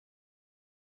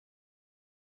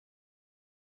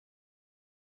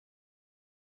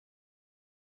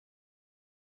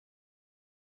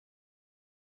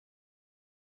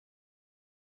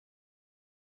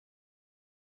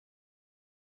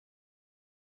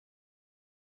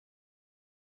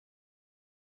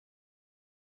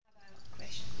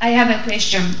I have a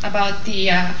question about the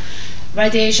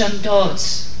radiation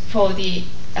dose for the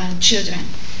children.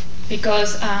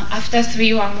 Because after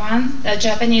 311, the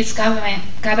Japanese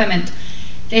government,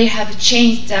 they have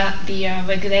changed the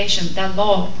regulation, the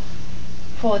law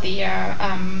for the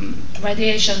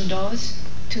radiation dose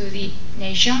to the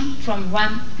nation from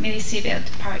 1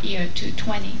 millisievert per year to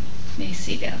 20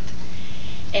 millisievert.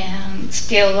 And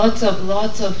still lots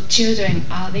of children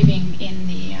are living in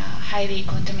the highly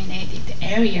contaminated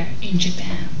area in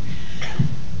Japan.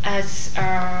 As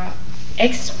an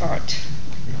expert,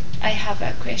 I have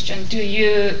a question. Do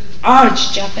you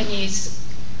urge Japanese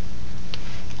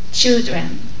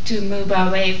children to move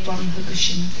away from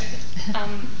Fukushima?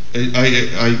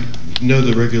 I know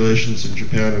the regulations in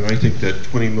Japan, and I think that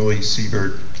 20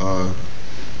 millisievert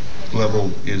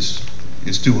level is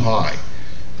too high.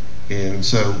 And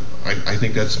so I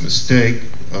think that's a mistake.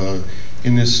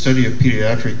 In this study of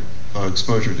pediatric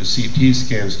exposure to CT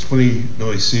scans, 20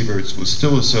 millisieverts was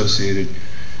still associated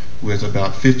with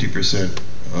about 50%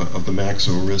 of the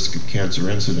maximum risk of cancer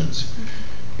incidence.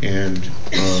 And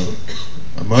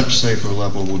a much safer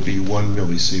level would be 1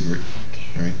 millisievert.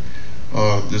 Right?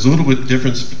 There's a little bit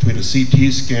difference between a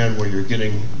CT scan where you're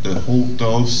getting the whole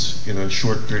dose in a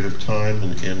short period of time,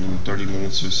 in 30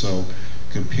 minutes or so,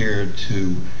 compared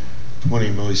to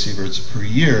 20 millisieverts per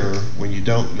year when you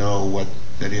don't know what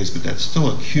that is, but that's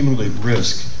still a cumulative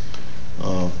risk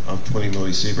of 20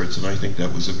 millisieverts, and I think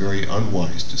that was a very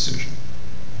unwise decision.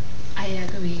 I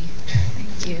agree.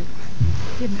 Thank you.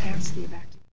 Didn't answer the evacuation.